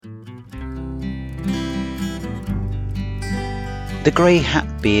the Grey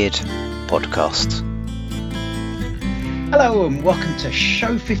Hat Beard podcast. Hello and welcome to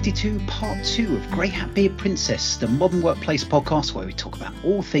show 52, part 2 of Grey Hat Beard Princess, the modern workplace podcast where we talk about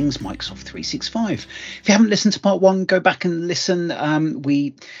all things Microsoft 365. If you haven't listened to part 1, go back and listen.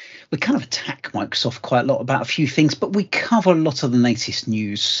 We kind of attack Microsoft quite a lot about a few things, but we cover a lot of the latest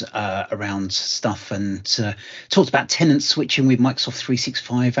news around stuff and talked about tenant switching with Microsoft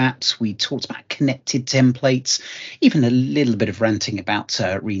 365 apps. We talked about connected templates, even a little bit of ranting about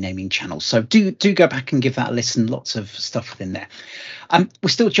renaming channels. So do go back and give that a listen. Lots of stuff within there. We're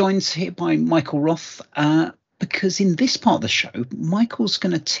still joined here by Michael Roth, because in this part of the show, Michael's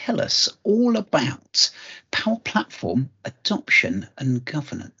going to tell us all about Power Platform adoption and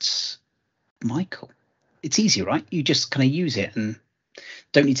governance. Michael, it's easy, right? You just kind of use it and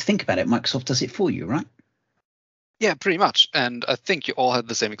don't need to think about it. Microsoft does it for you, right? Yeah, pretty much. And I think you all had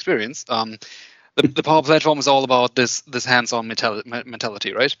the same experience. The Power Platform is all about this hands-on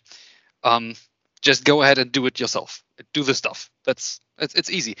mentality, right? Just go ahead and do it yourself. Do the stuff. It's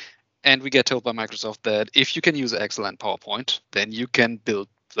easy. And we get told by Microsoft that if you can use excellent PowerPoint, then you can build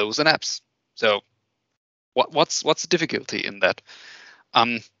flows and apps. So what's the difficulty in that?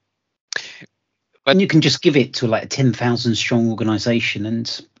 And you can just give it to like a 10,000 strong organization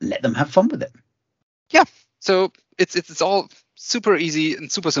and let them have fun with it. Yeah. So it's all super easy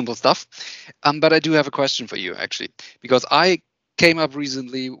and super simple stuff. But I do have a question for you, actually, because I came up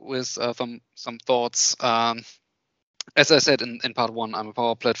recently with some thoughts. As I said in part 1, I'm a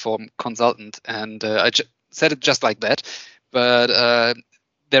Power Platform consultant, and I said it just like that. But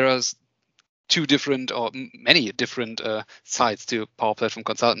there are many different sides to Power Platform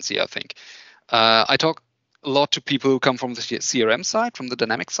consultancy, I think. I talk a lot to people who come from the CRM side, from the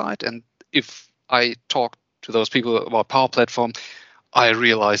dynamic side, and if I talk to those people about Power Platform, I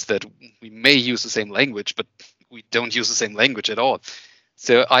realize that we may use the same language, but we don't use the same language at all.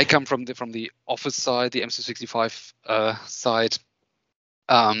 So I come from the Office side, the M365 side,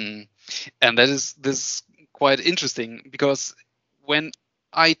 and that is quite interesting because when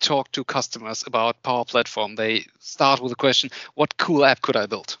I talk to customers about Power Platform, they start with the question, "What cool app could I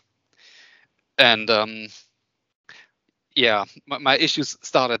build?" And my issues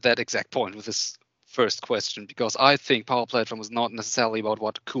start at that exact point with this first question, because I think Power Platform is not necessarily about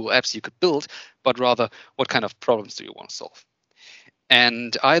what cool apps you could build, but rather what kind of problems do you want to solve.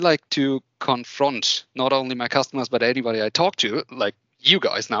 And I like to confront not only my customers, but anybody I talk to, like you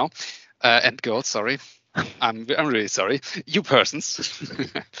guys now, and girls, sorry. I'm really sorry. You persons.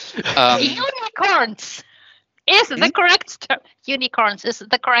 Unicorns is the correct term. Unicorns is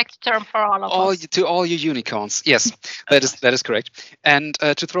the correct term for all of us. To all you unicorns. Yes, that is correct. And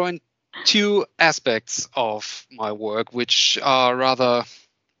to throw in 2 aspects of my work, which are rather,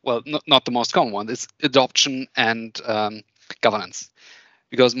 well, not the most common one. It's adoption and governance.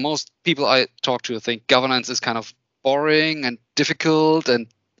 Because most people I talk to think governance is kind of boring and difficult and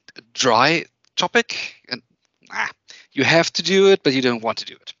a dry topic, and you have to do it, but you don't want to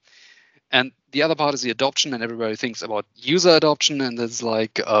do it. And the other part is the adoption, and everybody thinks about user adoption, and it's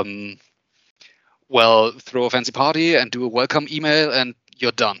like, throw a fancy party and do a welcome email, and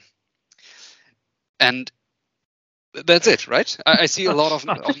you're done. And that's it, right? I see a lot of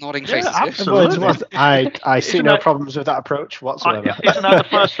nodding faces. Yeah, absolutely. I see no problems with that approach whatsoever. Isn't that the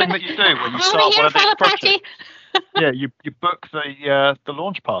first thing that you do when you start one of these projects? Yeah, you book the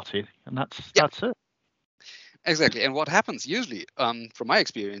launch party, and that's it. Exactly. And what happens usually, from my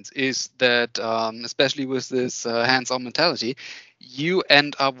experience, is that especially with this hands-on mentality, you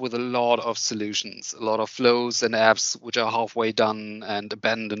end up with a lot of solutions, a lot of flows and apps which are halfway done and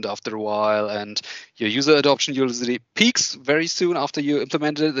abandoned after a while. And your user adoption usually peaks very soon after you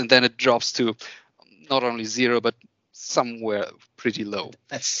implement it, and then it drops to not only 0, but somewhere pretty low.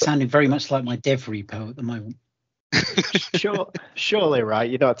 That's sounding very much like my dev repo at the moment. Surely, right?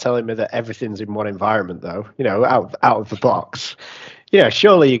 You're not telling me that everything's in one environment, though. Out of the box.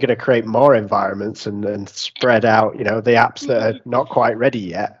 Surely you're going to create more environments and spread out. The apps that are not quite ready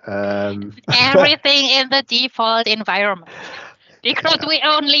yet. Everything in the default environment, because we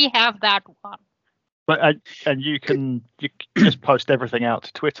only have that one. But and you can just post everything out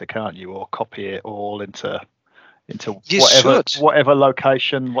to Twitter, can't you, or copy it all into whatever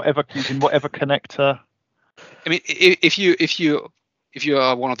location, whatever connector. I mean, if you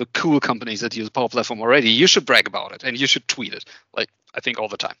are one of the cool companies that use Power Platform already, you should brag about it and you should tweet it. Like, I think all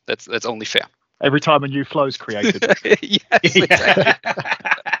the time. That's only fair. Every time a new flow is created. Yes, exactly.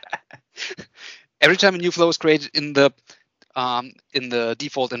 Every time a new flow is created in the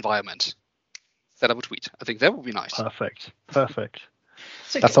default environment, set up a tweet. I think that would be nice. Perfect.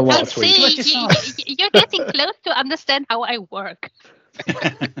 So That's a lot of See, tweets. you're getting close to understand how I work.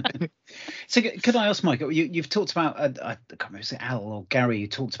 So could I ask, Michael, you've talked about, I can't remember if it was Al or Gary, you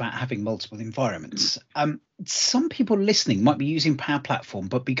talked about having multiple environments. Some people listening might be using Power Platform,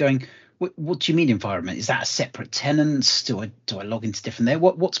 but be going, what do you mean environment? Is that a separate tenant? Do I log into different there?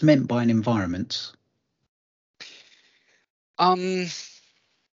 What's meant by an environment?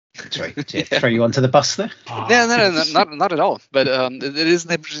 Sorry, to throw you onto the bus there. No, not at all. But it is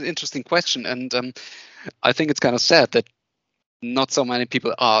an interesting question, and I think it's kind of sad that not so many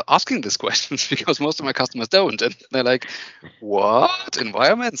people are asking these questions, because most of my customers don't, and they're like, "What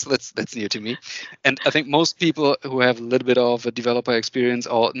environments? That's new to me." And I think most people who have a little bit of a developer experience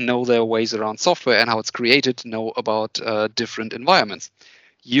or know their ways around software and how it's created know about different environments.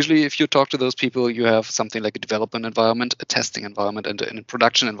 Usually, if you talk to those people, you have something like a development environment, a testing environment, and a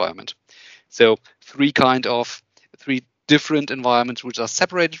production environment. So three different environments which are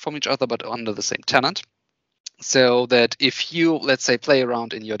separated from each other but under the same tenant. So that if you, let's say, play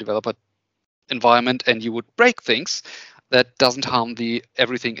around in your developer environment and you would break things, that doesn't harm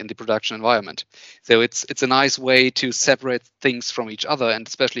everything in the production environment. So it's a nice way to separate things from each other, and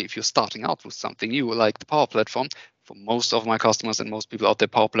especially if you're starting out with something new like the Power Platform. For most of my customers and most people out there,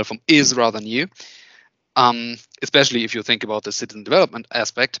 Power Platform is rather new. Especially if you think about the citizen development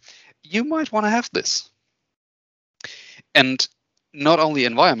aspect, you might want to have this. And not only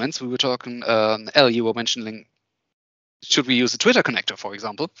environments, we were talking, Elle, you were mentioning, should we use a Twitter connector, for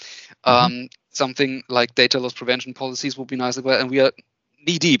example? Something like data loss prevention policies would be nice as well. And we are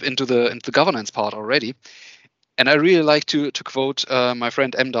knee deep into the governance part already. And I really like to quote my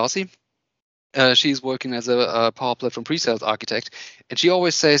friend M. Darcy. She's working as a Power Platform pre-sales architect, and she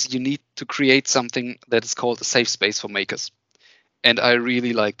always says you need to create something that is called a safe space for makers. And I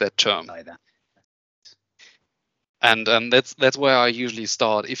really like that term. Like that. And that's where I usually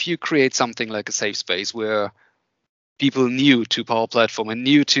start. If you create something like a safe space where people new to Power Platform and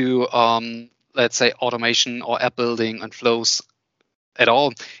new to, let's say, automation or app building and flows at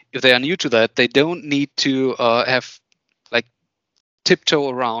all, if they are new to that, they don't need to have tiptoe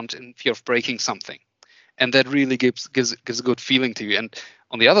around in fear of breaking something, and that really gives a good feeling to you. And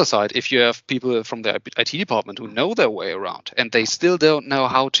on the other side, if you have people from the IT department who know their way around and they still don't know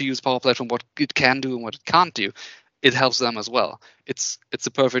how to use Power Platform, what it can do and what it can't do, it helps them as well. It's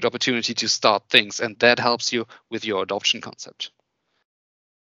a perfect opportunity to start things, and that helps you with your adoption concept.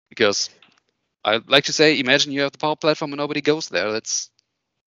 Because I like to say, imagine you have the Power Platform and nobody goes there. That's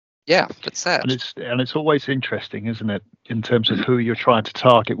sad. And it's always interesting, isn't it, in terms of who you're trying to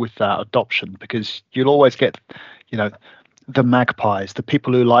target with that adoption, because you'll always get, the magpies, the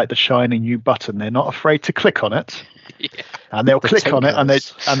people who like the shiny new button. They're not afraid to click on it, and they'll click on it, and they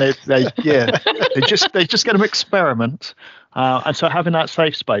just get to experiment. And so having that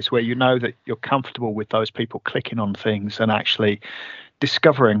safe space where you know that you're comfortable with those people clicking on things and actually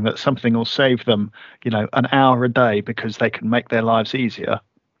discovering that something will save them, an hour a day because they can make their lives easier.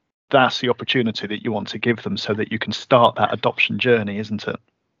 That's the opportunity that you want to give them so that you can start that adoption journey, isn't it?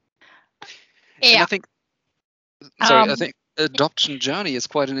 Yeah. I think adoption journey is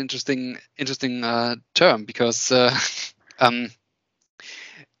quite an interesting term, because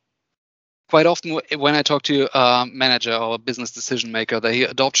quite often when I talk to a manager or a business decision maker, they hear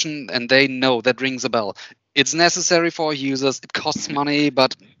adoption and they know that rings a bell. It's necessary for users. It costs money,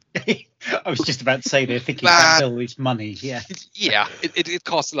 but I was just about to say they're thinking that bill is money. Yeah. Yeah, it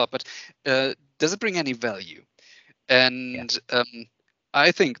costs a lot, but does it bring any value? And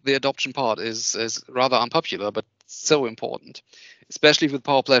I think the adoption part is rather unpopular, but so important. Especially with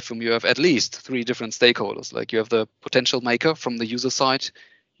Power Platform, you have at least 3 different stakeholders. Like you have the potential maker from the user side,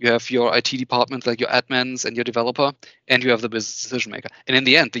 you have your IT department, like your admins and your developer, and you have the business decision maker. And in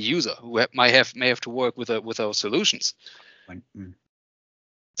the end, the user who may have to work with those solutions.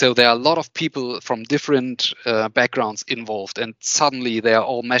 So there are a lot of people from different backgrounds involved, and suddenly they are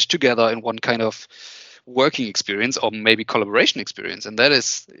all meshed together in one kind of working experience or maybe collaboration experience, and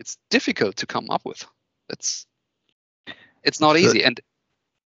it's difficult to come up with. It's not easy, and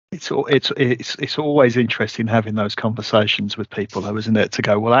it's always interesting having those conversations with people, though, isn't it? To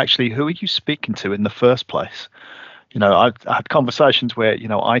go, well, actually, who are you speaking to in the first place? I had conversations where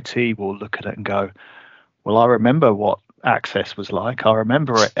IT will look at it and go, well, I remember what Access was like. I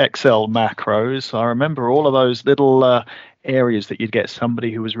remember Excel macros. I remember all of those little areas that you'd get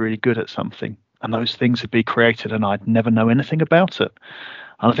somebody who was really good at something, and those things would be created, and I'd never know anything about it.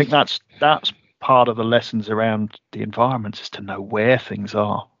 And I think that's part of the lessons around the environments, is to know where things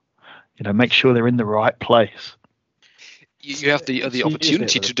are. Make sure they're in the right place. You have the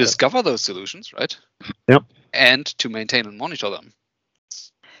opportunity to discover those solutions, right? Yep. And to maintain and monitor them.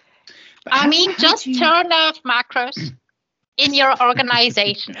 I mean, just turn off macros in your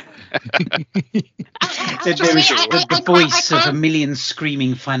organization. The voice of a million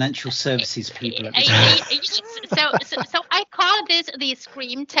screaming financial services people. So I call this the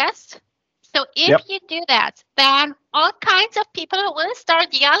scream test. So if you do that, then all kinds of people will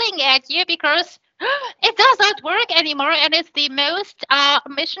start yelling at you because it does not work anymore, and it's the most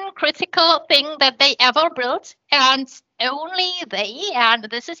mission critical thing that they ever built, and only they, and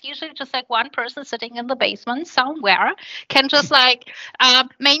this is usually just like one person sitting in the basement somewhere, can just like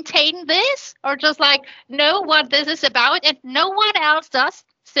maintain this, or just like know what this is about, and no one else does.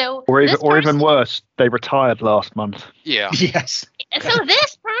 So or even worse, they retired last month. Yeah. Yes. So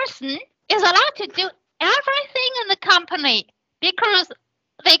this person is allowed to do everything in the company because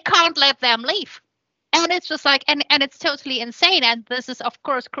they can't let them leave. And it's just like, and it's totally insane. And this is, of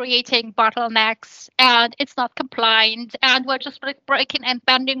course, creating bottlenecks, and it's not compliant, and we're just like breaking and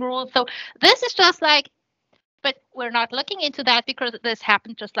bending rules. So this is just like, but we're not looking into that because this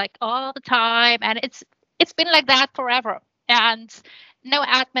happened just like all the time. And it's been like that forever. And no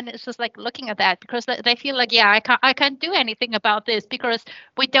admin is just like looking at that because they feel like, yeah, I can't do anything about this because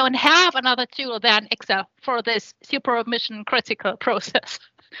we don't have another tool than Excel for this super mission critical process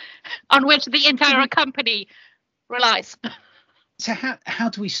on which the entire company relies. So how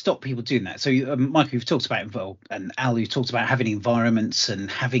do we stop people doing that? So Michael, you've talked about, and Al, you've talked about having environments and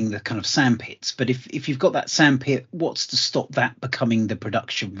having the kind of sandpits. But if you've got that sandpit, what's to stop that becoming the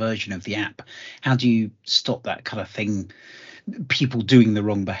production version of the app? How do you stop that kind of thing, people doing the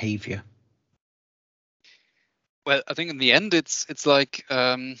wrong behavior? Well, I think in the end, it's like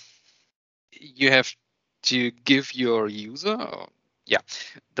you have to give your user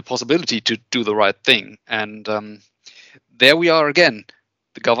the possibility to do the right thing. And there we are again,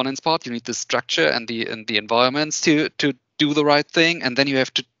 the governance part. You need the structure and the environments to do the right thing, and then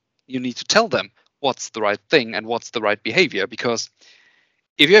you need to tell them what's the right thing and what's the right behavior. Because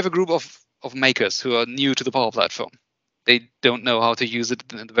if you have a group of makers who are new to the Power Platform, they don't know how to use it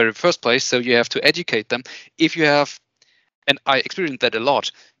in the very first place, so you have to educate them. If you have, and I experienced that a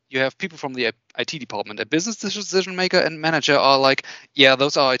lot, you have people from the IT department, a business decision maker and manager are like, yeah,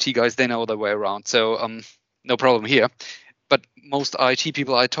 those are IT guys, they know their way around, so no problem here. But most IT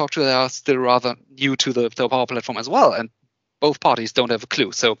people I talk to are still rather new to the Power Platform as well, and both parties don't have a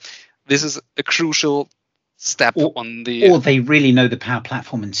clue. So this is a crucial step on the... Or they really know the Power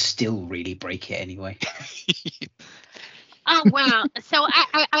Platform and still really break it anyway. Oh, well, so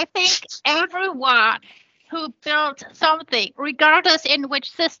I think everyone who built something, regardless in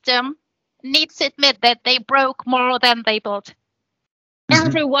which system, needs to admit that they broke more than they built. Mm-hmm.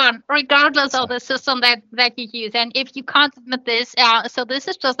 Everyone, regardless of the system that you use. And if you can't admit this, so this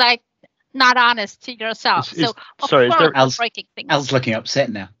is just like not honest to yourself. Al's breaking things. Al's looking upset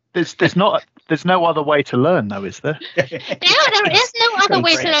now. There's no other way to learn, though, is there? No, there is no other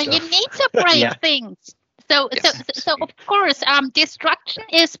way to learn. You need to break things. So of course, destruction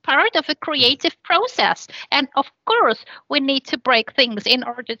is part of a creative process, and of course, we need to break things in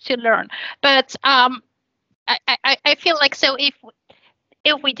order to learn. But I feel like, so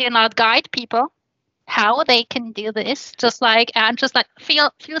if we do not guide people how they can do this, just like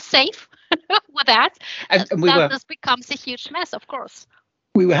feel safe with that, this becomes a huge mess, of course.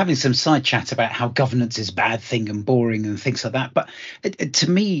 We were having some side chat about how governance is a bad thing and boring and things like that. But to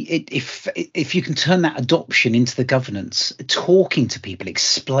me, if you can turn that adoption into the governance, talking to people,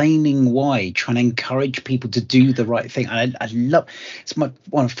 explaining why, trying to encourage people to do the right thing. I love, it's one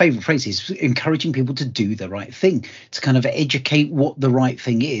of my favorite phrases, encouraging people to do the right thing, to kind of educate what the right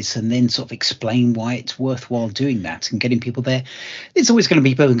thing is and then sort of explain why it's worthwhile doing that and getting people there. There's always going to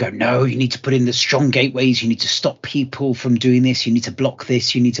be people who go, no, you need to put in the strong gateways. You need to stop people from doing this. You need to block this.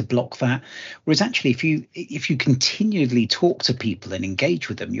 You need to block that. Whereas actually, if you continually talk to people and engage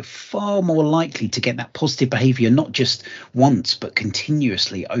with them, you're far more likely to get that positive behavior, not just once, but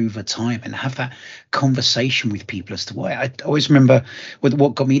continuously over time, and have that conversation with people as to why. I always remember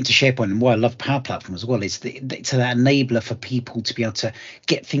what got me into SharePoint and why I love Power Platform as well, is it's that enabler for people to be able to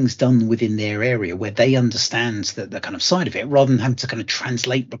get things done within their area where they understand the kind of side of it, rather than having to kind of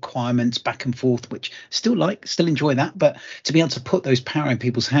translate requirements back and forth, which still enjoy that, but to be able to put those power in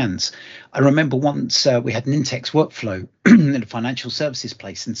people's hands. I remember once we had an Intex workflow in a financial services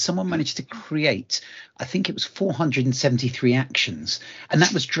place, and someone managed to create, I think it was 473 actions, and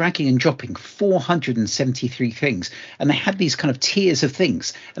that was dragging and dropping 473 things. And they had these kind of tiers of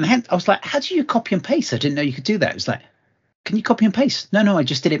things, and I was like, how do you copy and paste? I didn't know you could do that. It was like, can you copy and paste? No, I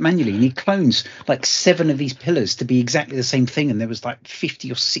just did it manually. And he clones like 7 of these pillars to be exactly the same thing, and there was like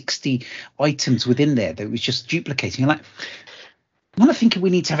 50 or 60 items within there that was just duplicating. Like, I'm thinking we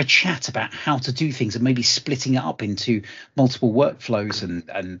need to have a chat about how to do things and maybe splitting it up into multiple workflows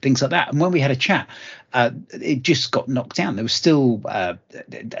and things like that. And when we had a chat, it just got knocked down. There was still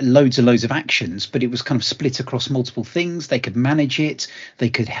loads and loads of actions, but it was kind of split across multiple things. They could manage it. They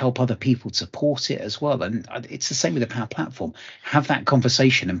could help other people support it as well. And it's the same with the Power Platform. Have that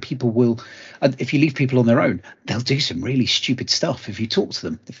conversation, and people will, if you leave people on their own, they'll do some really stupid stuff. If you talk to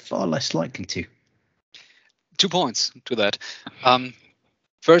them, they're far less likely to. 2 points to that.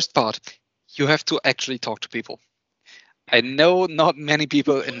 First part, you have to actually talk to people. I know not many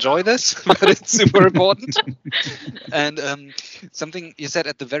people enjoy this, but it's super important. And something you said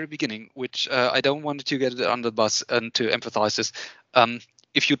at the very beginning, which I don't want to get it under the bus and to emphasize this.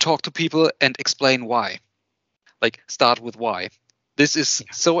 If you talk to people and explain why, like start with why. This is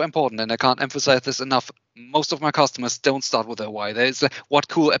so important, and I can't emphasize this enough. Most of my customers don't start with their why. There's like, what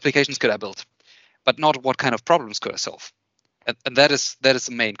cool applications could I build? But not what kind of problems could I solve. And that is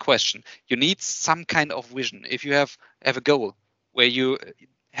the main question. You need some kind of vision. If you have a goal where you're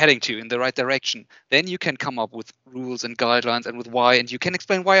heading to in the right direction, then you can come up with rules and guidelines and with why, and you can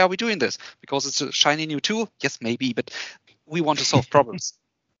explain why are we doing this? Because it's a shiny new tool? Yes, maybe, but we want to solve problems.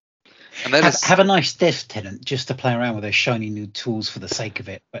 And that have a nice dev tenant just to play around with those shiny new tools for the sake of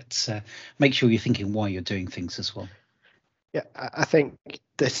it, but make sure you're thinking why you're doing things as well. Yeah, I think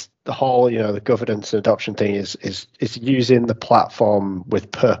the whole, the governance and adoption thing is using the platform with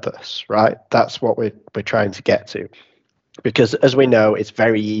purpose, right? That's what we're trying to get to, because as we know, it's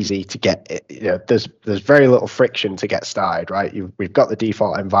very easy to get it. There's very little friction to get started, right? We've got the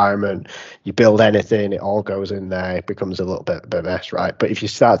default environment. You build anything, it all goes in there. It becomes a little bit of a mess, right? But if you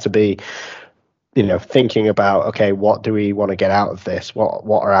start to be thinking about, okay, what do we want to get out of this?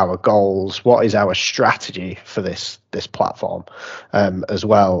 What are our goals? What is our strategy for this platform as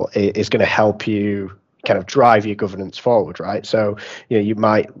well? It is going to help you kind of drive your governance forward, right? So, you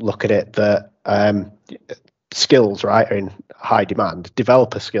might look at it that skills, right, are in high demand.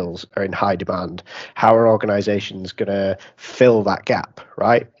 Developer skills are in high demand. How are organizations going to fill that gap,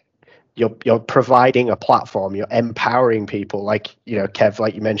 right? You're providing a platform, you're empowering people, like, Kev,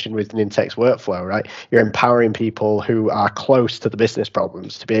 like you mentioned with Nintex Workflow, right? You're empowering people who are close to the business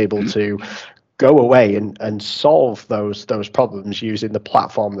problems to be able to go away and solve those problems using the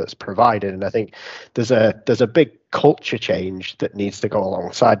platform that's provided. And I think there's a big culture change that needs to go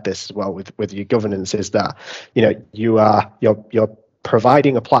alongside this as well with your governance, is that you're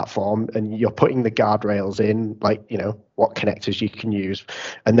providing a platform and you're putting the guardrails in, like, what connectors you can use,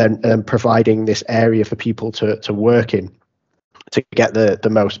 and then providing this area for people to work in to get the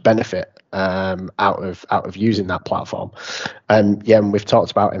most benefit out of using that platform. And we've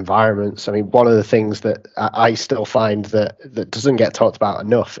talked about environments. I mean, one of the things that I still find that doesn't get talked about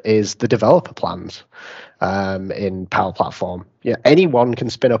enough is the developer plans in Power Platform. Anyone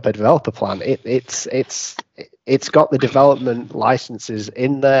can spin up a developer plan. It's got the development licenses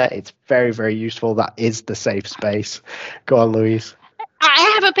in there. It's very, very useful. That is the safe space. Go on, Louise.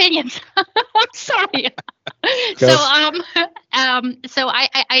 I have opinions. Sorry. So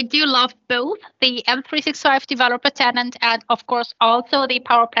I do love both the M365 developer tenant and of course also the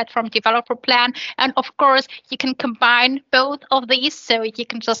Power Platform developer plan. And of course you can combine both of these, so you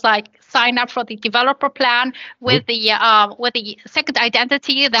can just like sign up for the developer plan with the second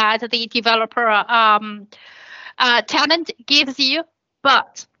identity that the developer tenant gives you.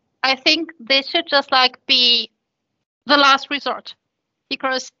 But I think this should just like be the last resort.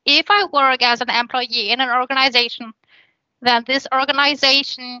 Because if I work as an employee in an organization, then this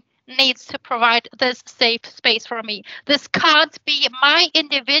organization needs to provide this safe space for me. This can't be my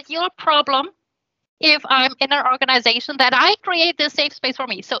individual problem if I'm in an organization that I create this safe space for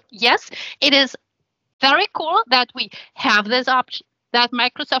me. So yes, it is very cool that we have this option, that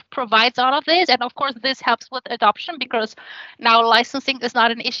Microsoft provides all of this. And of course, this helps with adoption, because now licensing is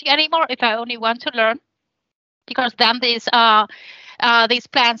not an issue anymore if I only want to learn, because then these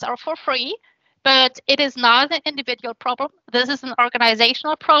plans are for free. But it is not an individual problem. This is an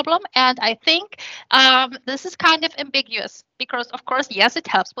organizational problem. And I think this is kind of ambiguous because, of course, yes, it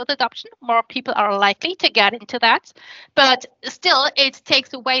helps with adoption. More people are likely to get into that. But still, it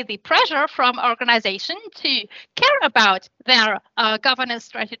takes away the pressure from organization to care about their governance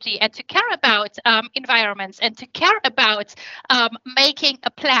strategy and to care about environments and to care about making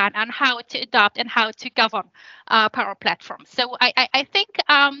a plan on how to adopt and how to govern Power Platform. So I think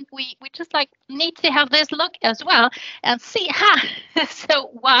we just like need to have this look as well and see so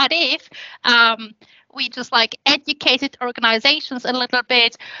what if we just like educated organizations a little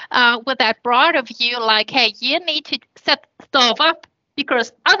bit with that broader view, like, hey, you need to set stuff up,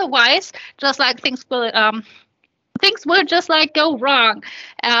 because otherwise just like things will things will just like go wrong.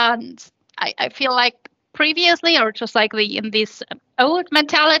 And I feel like previously, or just like in this old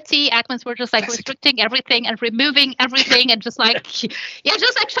mentality, admins were just like restricting everything and removing everything and just like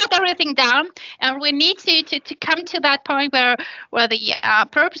just like shut everything down. And we need to come to that point where the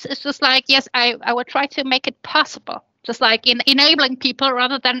purpose is just like, yes, I would try to make it possible, just like in enabling people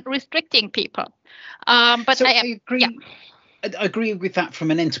rather than restricting people. But so I agree. Yeah. I agree with that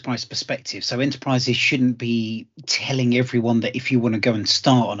from an enterprise perspective. So enterprises shouldn't be telling everyone that if you want to go and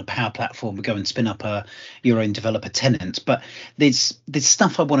start on a Power Platform, go and spin up your own developer tenant. But there's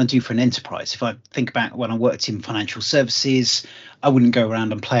stuff I want to do for an enterprise. If I think back when I worked in financial services, I wouldn't go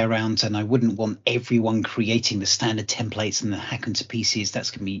around and play around, and I wouldn't want everyone creating the standard templates and the hack into pieces. That's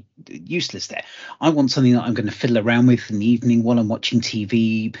going to be useless there. I want something that I'm going to fiddle around with in the evening while I'm watching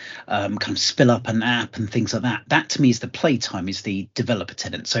TV, kind of spill up an app and things like that. That to me is the playtime, is the developer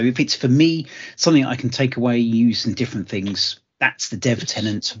tenant. So if it's for me, something I can take away, use in different things, that's the dev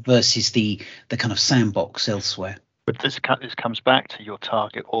tenant versus the kind of sandbox elsewhere. But this comes back to your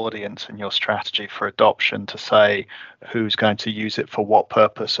target audience and your strategy for adoption to say who's going to use it for what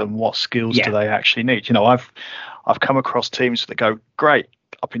purpose and what skills do they actually need. You know, I've come across teams that go, great,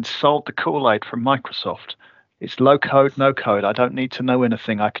 I've been sold the Kool-Aid from Microsoft. It's low code, no code. I don't need to know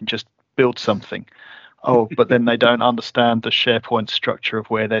anything. I can just build something. Oh, but then they don't understand the SharePoint structure of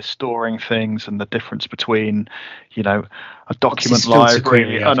where they're storing things and the difference between, you know, a document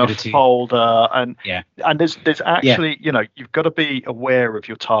library and a folder. And there's actually, you know, you've got to be aware of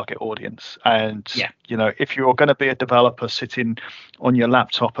your target audience. And, you know, if you're going to be a developer sitting on your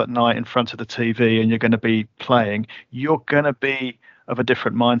laptop at night in front of the TV and you're going to be playing, you're going to be of a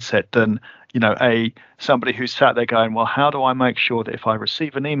different mindset than, you know, somebody who's sat there going, well, how do I make sure that if I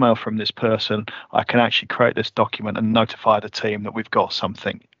receive an email from this person, I can actually create this document and notify the team that we've got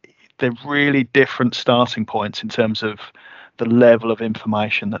something? They're really different starting points in terms of the level of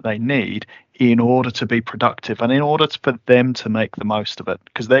information that they need in order to be productive and in order for them to make the most of it,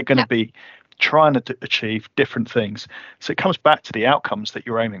 because they're going to be trying to achieve different things. So it comes back to the outcomes that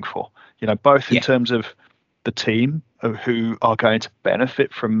you're aiming for, you know, both in terms of the team who are going to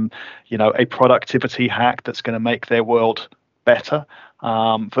benefit from, you know, a productivity hack that's going to make their world better,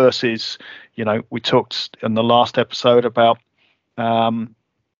 versus, you know, we talked in the last episode about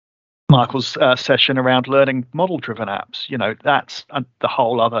Michael's session around learning model-driven apps. You know, that's the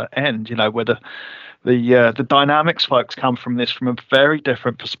whole other end, you know, where the Dynamics folks come from this from a very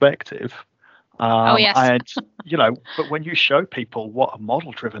different perspective. And, you know, but when you show people what a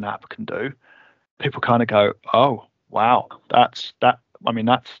model-driven app can do, people kind of go, oh, wow, that's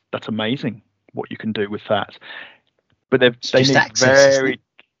amazing what you can do with that. But they need access, very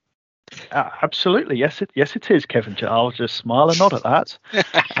absolutely, yes it is, Kevin. I'll just smile and nod at that.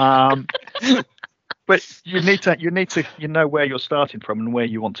 But you need to know where you're starting from and where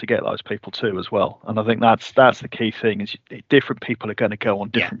you want to get those people to as well. And I think that's the key thing, is different people are going to go on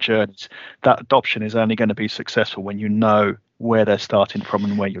different journeys. That adoption is only going to be successful when you know where they're starting from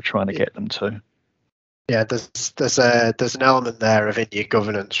and where you're trying to get them to. Yeah, there's an element there of in-year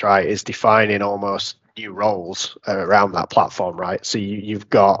governance, right? Is defining almost new roles around that platform, right? So you've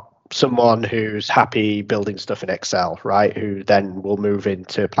got someone who's happy building stuff in Excel, right? Who then will move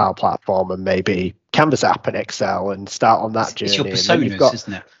into Power Platform and maybe Canvas app in Excel and start on that journey. It's your personas,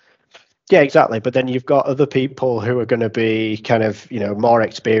 isn't it? Yeah, exactly. But then you've got other people who are going to be kind of, you know, more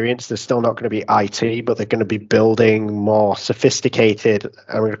experienced. They're still not going to be IT, but they're going to be building more sophisticated,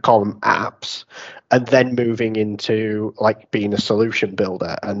 I'm going to call them apps, and then moving into like being a solution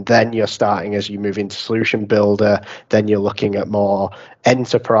builder. And then you're starting, as you move into solution builder, then you're looking at more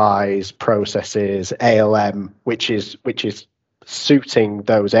enterprise processes, ALM, which is suiting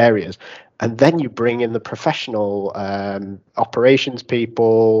those areas. And then you bring in the professional operations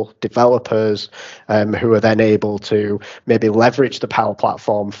people, developers, who are then able to maybe leverage the Power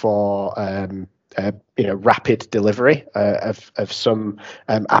Platform for rapid delivery of some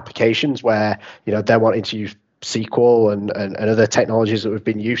applications where, you know, they're wanting to use SQL and other technologies that we've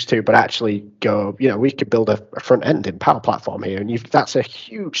been used to, but actually go, you know, we could build a front end in Power Platform here, and that's a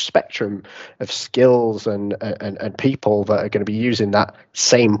huge spectrum of skills and people that are going to be using that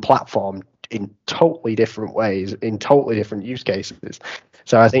same platform in totally different ways, in totally different use cases.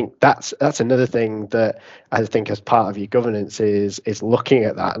 So I think that's another thing that I think as part of your governance is looking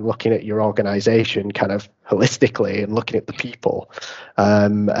at that and looking at your organization kind of holistically and looking at the people,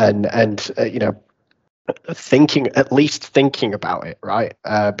 you know, at least thinking about it, right?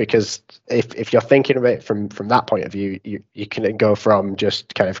 Because if you're thinking of it from that point of view, you can go from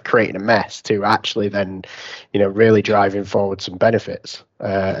just kind of creating a mess to actually then, you know, really driving forward some benefits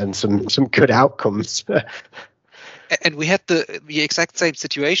and some good outcomes. And we had the exact same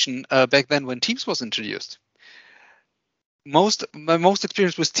situation back then when Teams was introduced. My most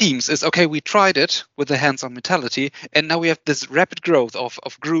experience with Teams is, okay, we tried it with the hands-on mentality, and now we have this rapid growth of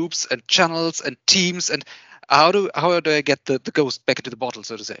groups and channels and teams, and how do I get the ghost back into the bottle,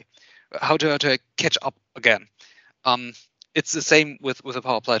 so to say? How do I catch up again? It's the same with a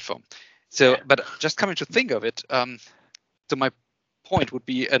Power Platform. So, but just coming to think of it, so my point would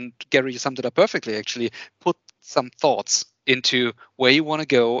be, and Gary summed it up perfectly actually, put some thoughts into where you want to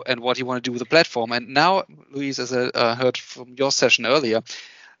go and what you want to do with the platform. And now, Louise, as I heard from your session earlier,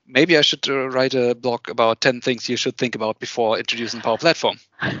 maybe I should write a blog about 10 things you should think about before introducing Power Platform.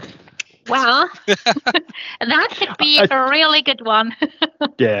 Well, that could be a really good one.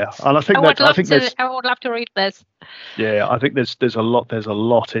 Yeah, and I think I would love to read this. Yeah, I think there's a lot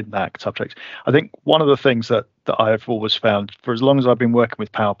in that subject. I think one of the things that I've always found for as long as I've been working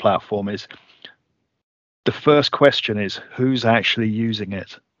with Power Platform is the first question is who's actually using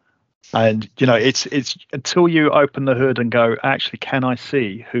it. And it's until you open the hood and go, actually, can I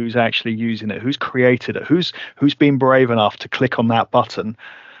see who's actually using it, who's created it, who's been brave enough to click on that button,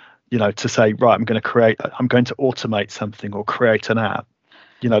 to say, right, I'm going to automate something or create an app.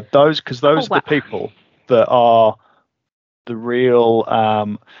 Those are the people that are the real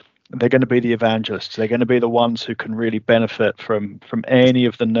they're going to be the evangelists. They're going to be the ones who can really benefit from any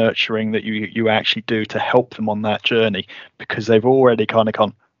of the nurturing that you actually do to help them on that journey, because they've already kind of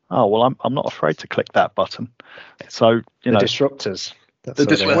gone, oh, well, I'm not afraid to click that button. So, the disruptors. The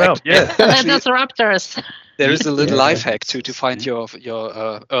disruptors. There is a little life hack to find your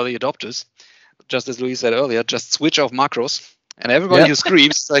early adopters. Just as Louise said earlier, just switch off macros. And everybody who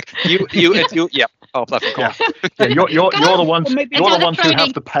screams like you, Power Platform. Yeah, you're the ones. You're the ones who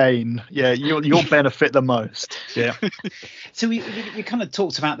have the pain. Yeah, you'll benefit the most. Yeah. So we kind of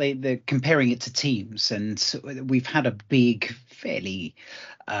talked about the comparing it to Teams, and we've had a big, fairly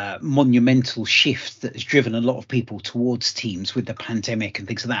monumental shift that has driven a lot of people towards Teams with the pandemic and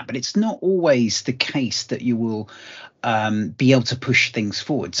things like that. But it's not always the case that you will be able to push things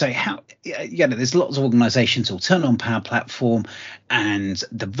forward. So there's lots of organizations who'll turn on Power Platform and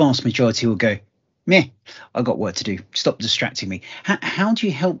the vast majority will go, meh, I've got work to do, stop distracting me. How do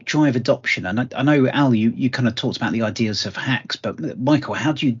you help drive adoption? And I know, Al, you kind of talked about the ideas of hacks, but Michael,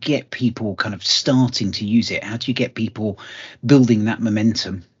 how do you get people kind of starting to use it? How do you get people building that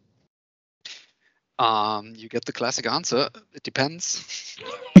momentum? You get the classic answer. It depends.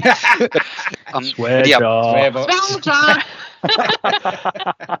 Swear jar.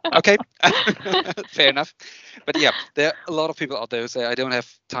 Okay, fair enough. But yeah, there are a lot of people out there who say, I don't have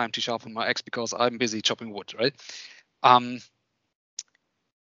time to sharpen my axe because I'm busy chopping wood, right? But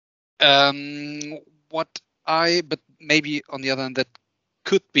maybe on the other hand, that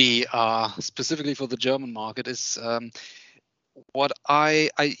could be specifically for the German market is what I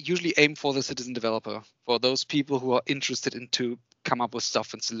usually aim for the citizen developer, for those people who are interested in to come up with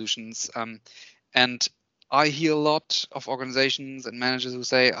stuff and solutions. And I hear a lot of organizations and managers who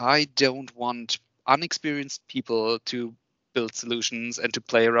say, I don't want unexperienced people to build solutions and to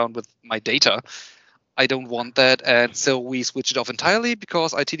play around with my data. I don't want that. And so we switch it off entirely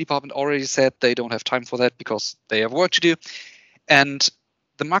because IT department already said they don't have time for that because they have work to do. And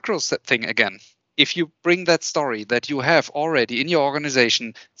the macros thing again, if you bring that story that you have already in your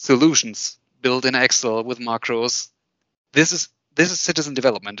organization, solutions built in Excel with macros, this is citizen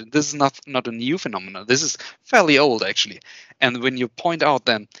development. And this is not a new phenomenon. This is fairly old, actually. And when you point out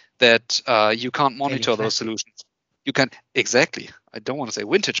then that you can't monitor those solutions, you can exactly. I don't want to say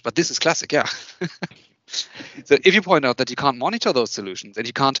vintage, but this is classic, yeah. So if you point out that you can't monitor those solutions and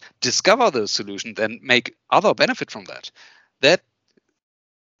you can't discover those solutions and make other benefit from that, that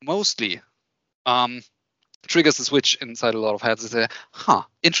mostly triggers the switch inside a lot of heads and say,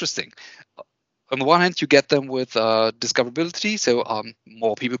 interesting. On the one hand, you get them with discoverability, so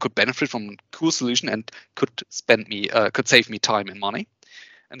more people could benefit from a cool solution and could save me time and money.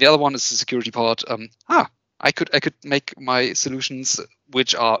 And the other one is the security part. I could make my solutions,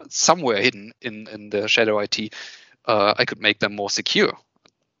 which are somewhere hidden in the shadow IT, I could make them more secure.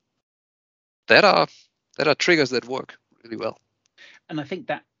 That are triggers that work really well. And I think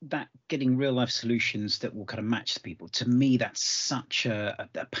that getting real life solutions that will kind of match the people, to me, that's such a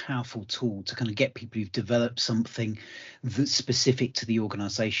powerful tool to kind of get people who've developed something that's specific to the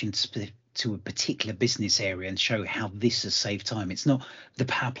organization, to a particular business area, and show how this has saved time. It's not the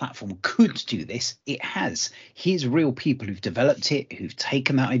Power Platform could do this, it has. Here's real people who've developed it, who've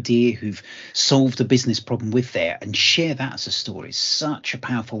taken that idea, who've solved a business problem with there, and share that as a story. It's such a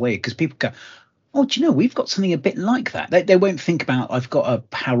powerful way, because people go, oh, do you know, we've got something a bit like that. They won't think about, I've got a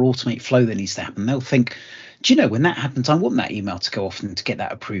Power Automate flow that needs to happen. They'll think, Do you know, when that happens, I want that email to go off and to get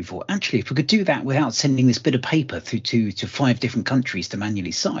that approval. Actually, if we could do that without sending this bit of paper through to 5 different countries to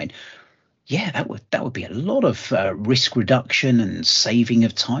manually sign, yeah, that would be a lot of risk reduction and saving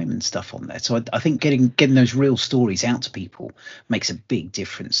of time and stuff on there. So I think getting those real stories out to people makes a big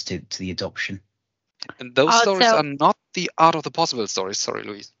difference to the adoption. And those stories are not the art of the possible stories. Sorry,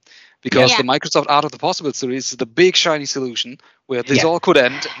 Louise. Because the Microsoft art of the possible stories is the big shiny solution where this all could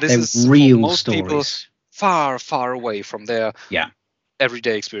end. This is real for most stories. people far, far away from their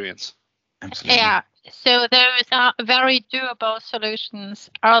everyday experience. Absolutely. Yeah. So those are very doable solutions.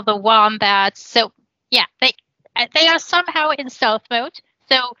 Are the one that they are somehow in stealth mode.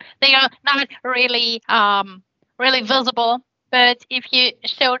 So they are not really really visible. But if you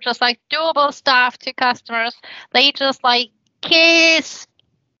show just like doable stuff to customers, they just like kiss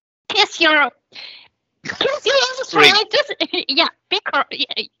your ring. Because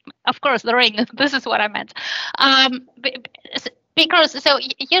of course the ring. This is what I meant. Because so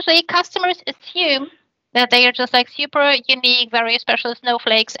usually customers assume that they are just like super unique, very special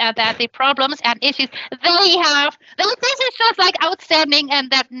snowflakes, and that the problems and issues they have, this is just like outstanding, and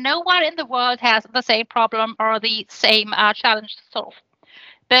that no one in the world has the same problem or the same challenge to solve.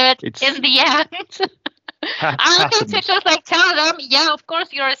 But in the end, I need to just like tell them, yeah, of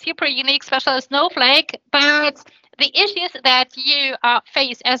course you're a super unique, special snowflake, but the issues that you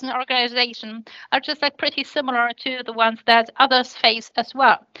face as an organization are just like pretty similar to the ones that others face as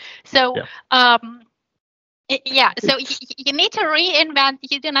well. So, so you need to reinvent.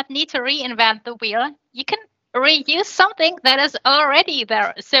 You do not need to reinvent the wheel. You can reuse something that is already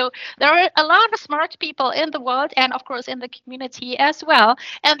there. So there are a lot of smart people in the world and of course in the community as well,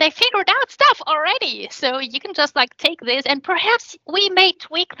 and they figured out stuff already. So you can just like take this and perhaps we may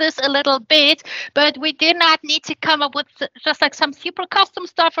tweak this a little bit, but we do not need to come up with just like some super custom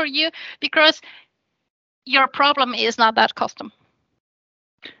stuff for you because your problem is not that custom.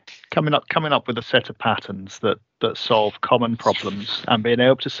 Coming up with a set of patterns that solve common problems and being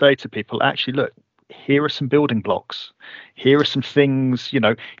able to say to people, actually, look, here are some building blocks. Here are some things, you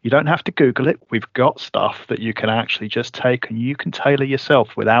don't have to Google it. We've got stuff that you can actually just take and you can tailor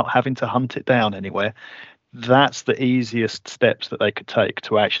yourself without having to hunt it down anywhere. That's the easiest steps that they could take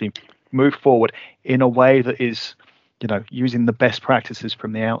to actually move forward in a way that is, using the best practices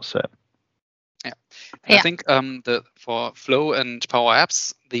from the outset. I think for Flow and Power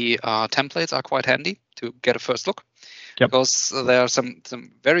Apps, the templates are quite handy to get a first look. Because there are some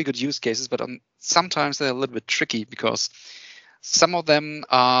very good use cases, but sometimes they're a little bit tricky because some of them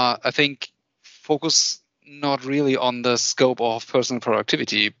are, I think, focus not really on the scope of personal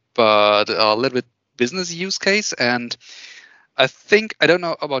productivity, but a little bit business use case. And I don't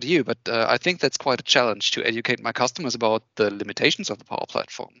know about you, but I think that's quite a challenge to educate my customers about the limitations of the Power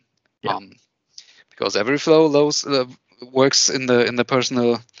Platform. Because every flow works in the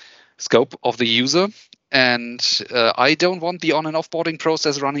personal scope of the user. And I don't want the on and offboarding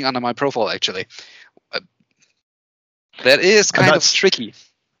process running under my profile, actually. That is kind of tricky.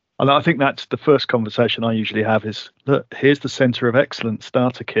 And I think that's the first conversation I usually have is, look, here's the Center of Excellence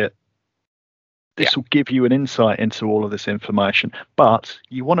starter kit. This will give you an insight into all of this information, but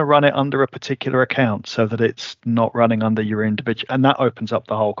you want to run it under a particular account so that it's not running under your individual. And that opens up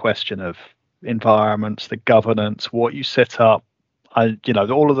the whole question of environments, the governance, what you set up,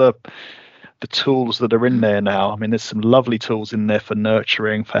 all of the tools that are in there now. I mean, there's some lovely tools in there for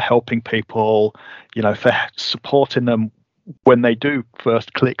nurturing, for helping people, for supporting them when they do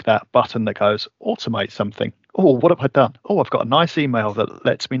first click that button that goes automate something. Oh, what have I done? Oh, I've got a nice email that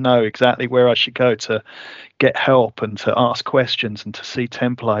lets me know exactly where I should go to get help and to ask questions and to see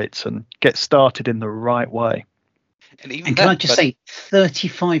templates and get started in the right way. And can I just say,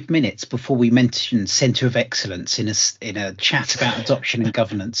 35 minutes before we mentioned Centre of Excellence in a chat about adoption and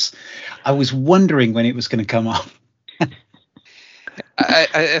governance, I was wondering when it was going to come up.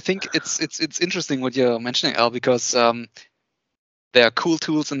 I think it's interesting what you're mentioning, Al, because there are cool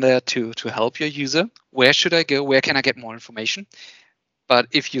tools in there to help your user. Where should I go? Where can I get more information? But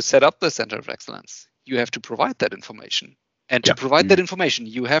if you set up the Centre of Excellence, you have to provide that information. And to provide that information,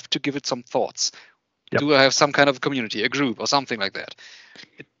 you have to give it some thoughts. Do I have some kind of community, a group, or something like that?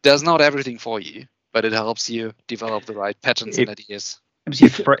 It does not everything for you, but it helps you develop the right patterns and ideas.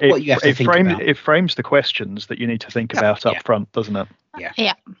 It frames the questions that you need to think about up front, doesn't it?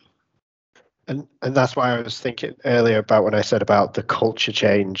 Yeah. And that's why I was thinking earlier about when I said about the culture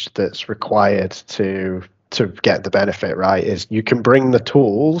change that's required to get the benefit, right? Is you can bring the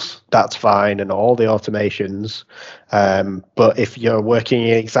tools, that's fine, and all the automations, but if you're working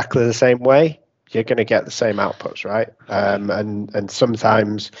in exactly the same way, you're going to get the same outputs, right? And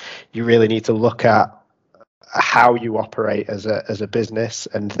sometimes you really need to look at how you operate as a business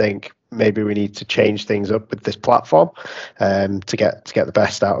and think maybe we need to change things up with this platform to get the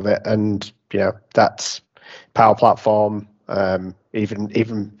best out of it. And that's Power Platform.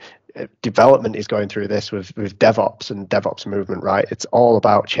 Even development is going through this with DevOps and DevOps movement, right? It's all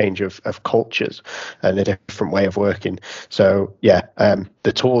about change of cultures and a different way of working. So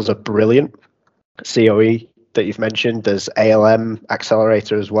the tools are brilliant. COE that you've mentioned, there's ALM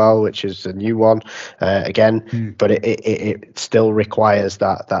Accelerator as well, which is a new one but it still requires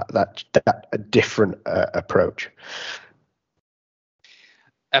that different approach.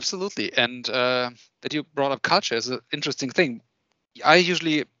 Absolutely. And that you brought up culture is an interesting thing. I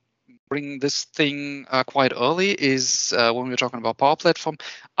usually bring this thing quite early is when we're talking about Power Platform.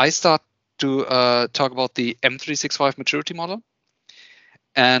 I start to talk about the M365 maturity model.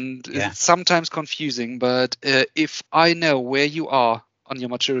 And it's sometimes confusing, but if I know where you are on your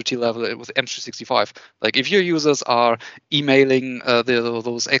maturity level with M365, like if your users are emailing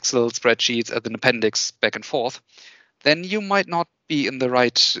those Excel spreadsheets as an appendix back and forth, then you might not be in the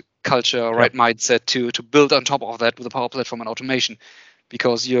right culture or right mindset to build on top of that with a Power Platform and automation,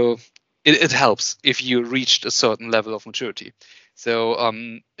 because it helps if you reached a certain level of maturity. So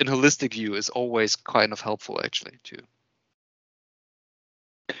an holistic view is always kind of helpful, actually, too.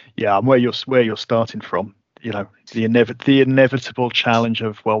 Yeah, and where you're starting from, the inevitable challenge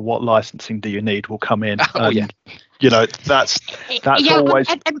of, well, what licensing do you need will come in. That's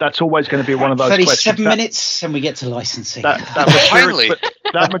always going to be one of those 37 questions. minutes and we get to licensing.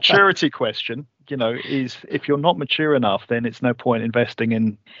 That maturity question, is if you're not mature enough, then it's no point investing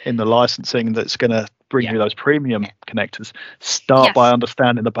in the licensing that's going to bring you those premium connectors. Start by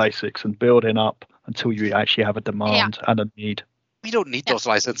understanding the basics and building up until you actually have a demand and a need. We don't need those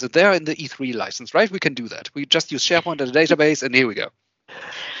licenses. They're in the E3 license, right? We can do that. We just use SharePoint as a database, and here we go.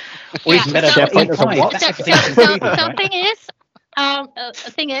 The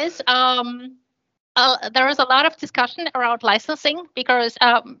thing is, there is a lot of discussion around licensing because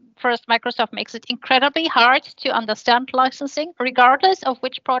first, Microsoft makes it incredibly hard to understand licensing, regardless of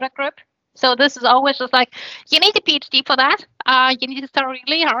which product group. So this is always just like, you need a PhD for that. You need to study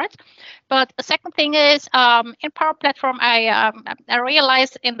really hard. But the second thing is, in Power Platform, I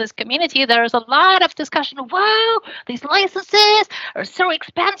realized in this community, there is a lot of discussion. Wow, these licenses are so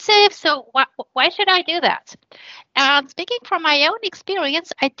expensive. So why should I do that? And speaking from my own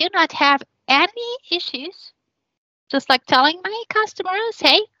experience, I do not have any issues. Just like telling my customers,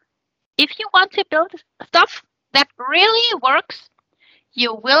 hey, if you want to build stuff that really works,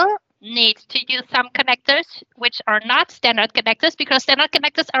 you will need to use some connectors which are not standard connectors, because standard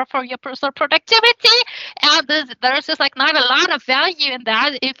connectors are for your personal productivity, and there's just like not a lot of value in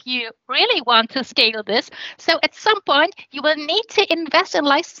that if you really want to scale this. So at some point you will need to invest in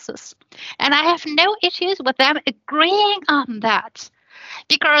licenses, and I have no issues with them agreeing on that,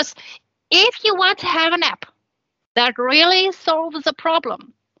 because if you want to have an app that really solves a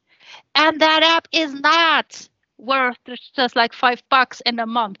problem, and that app is not worth just like $5 in a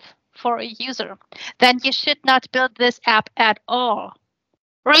month for a user, then you should not build this app at all,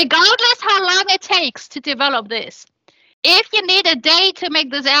 regardless how long it takes to develop this. If you need a day to make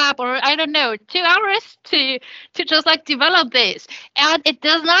this app, or I don't know, 2 hours to just like develop this, and it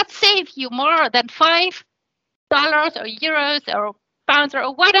does not save you more than $5 or euros or pounds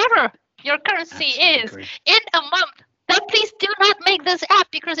or whatever your currency is in a month, then please do not make this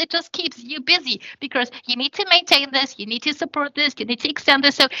app, because it just keeps you busy, because you need to maintain this, you need to support this, you need to extend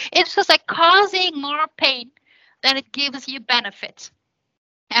this. So it's just like causing more pain than it gives you benefit.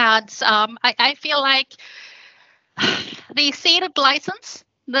 And I feel like the seeded license,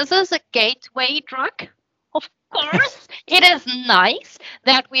 this is a gateway drug. Of course, it is nice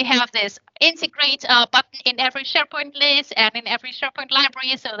that we have this integrate button in every SharePoint list and in every SharePoint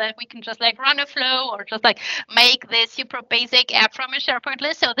library, so that we can just like run a flow or just like make this super basic app from a SharePoint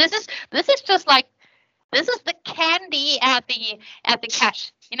list. So this is just like, this is the candy at the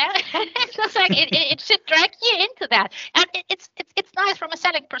cache, It's just like it should drag you into that, and it's nice from a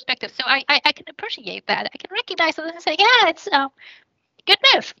selling perspective. So I can appreciate that. I can recognize it and say, yeah, it's good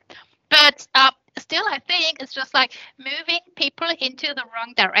move. But still, I think it's just like moving people into the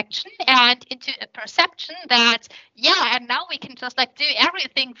wrong direction and into a perception that, and now we can just like do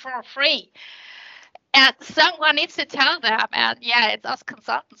everything for free. And someone needs to tell them, and it's us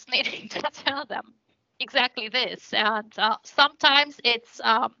consultants needing to tell them exactly this. And sometimes it's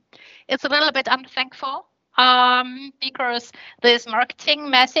a little bit unthankful, because this marketing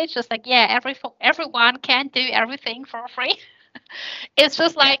message is like, everyone can do everything for free. It's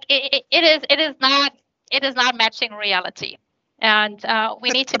just like it is not matching reality, and we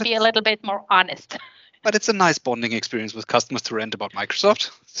need to be a little bit more honest. but it's a nice bonding experience with customers to rant about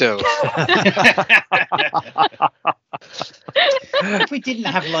Microsoft. So if we didn't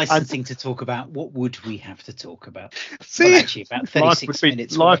have licensing to talk about, what would we have to talk about? see, Well, actually, about 36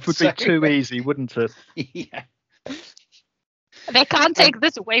 minutes. Life would be worth, so- too easy, wouldn't it? Yeah. They can't take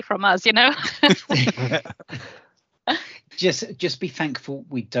this away from us, you know. Just be thankful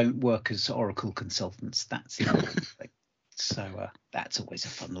we don't work as Oracle consultants. That's the important thing. So that's always a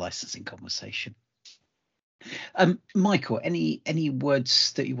fun licensing conversation. Michael, any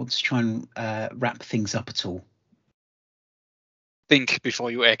words that you want to try and wrap things up at all? think before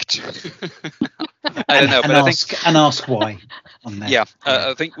you act. I don't know, but I think ask why on that. Yeah,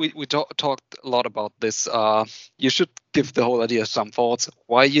 I think we talked a lot about this. You should give the whole idea some thoughts.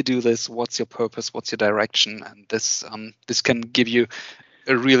 Why you do this? What's your purpose? What's your direction? And this can give you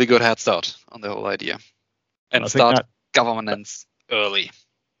a really good head start on the whole idea, and start governance early.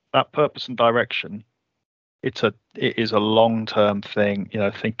 That purpose and direction, it is a long-term thing.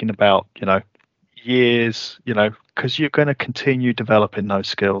 Thinking about years. Because you're going to continue developing those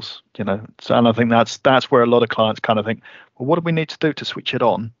skills. So, and I think that's where a lot of clients kind of think, well, what do we need to do to switch it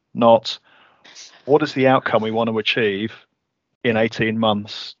on? Not what is the outcome we want to achieve in 18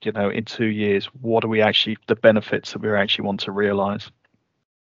 months, in 2 years? What are the benefits that we actually want to realize?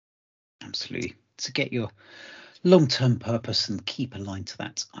 Absolutely. To get your long-term purpose and keep aligned to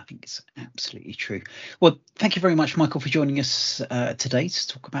that, I think it's absolutely true. Well, thank you very much, Michael, for joining us today to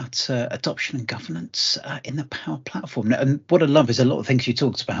talk about adoption and governance in the Power Platform. And what I love is a lot of things you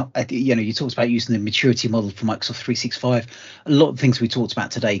talked about. You talked about using the maturity model for Microsoft 365. A lot of things we talked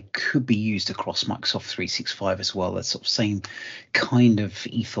about today could be used across Microsoft 365 as well. That sort of same kind of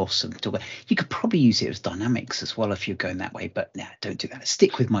ethos. You could probably use it as Dynamics as well if you're going that way, but no, don't do that.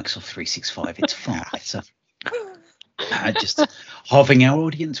 Stick with Microsoft 365. It's far better. Just halving our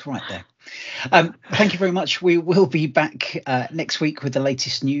audience right there. Thank you very much. We will be back next week with the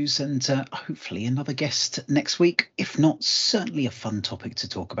latest news and hopefully another guest next week. If not, certainly a fun topic to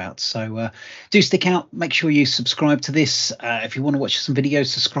talk about. So do stick out. Make sure you subscribe to this. If you want to watch some videos,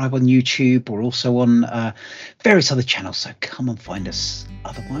 subscribe on YouTube. We're also on various other channels. So come and find us.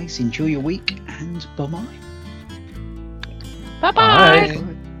 Otherwise, enjoy your week and bye-bye. Bye-bye.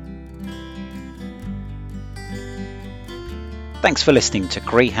 Bye. Thanks for listening to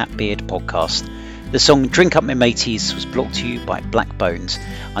Grey Hat Beard Podcast. The song Drink Up My Mateys was brought to you by Black Bones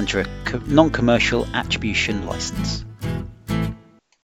under a non-commercial attribution license.